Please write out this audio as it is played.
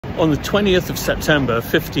On the 20th of September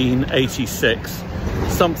 1586,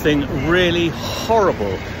 something really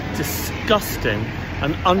horrible, disgusting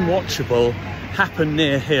and unwatchable happened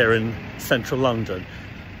near here in central London.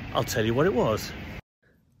 I'll tell you what it was.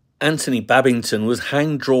 Anthony Babington was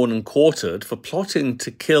hanged, drawn and quartered for plotting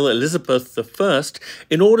to kill Elizabeth I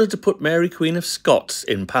in order to put Mary, Queen of Scots,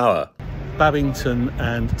 in power. Babington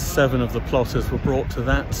and 7 of the plotters were brought to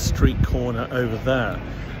that street corner over there,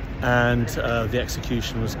 and the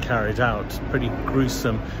execution was carried out. Pretty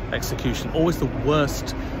gruesome execution, always the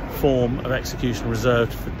worst form of execution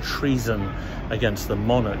reserved for treason against the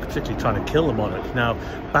monarch, particularly trying to kill the monarch. Now,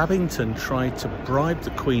 Babington tried to bribe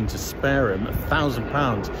the Queen to spare him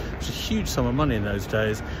 £1,000, which was a huge sum of money in those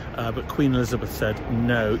days, but Queen Elizabeth said,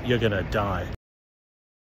 no, you're going to die.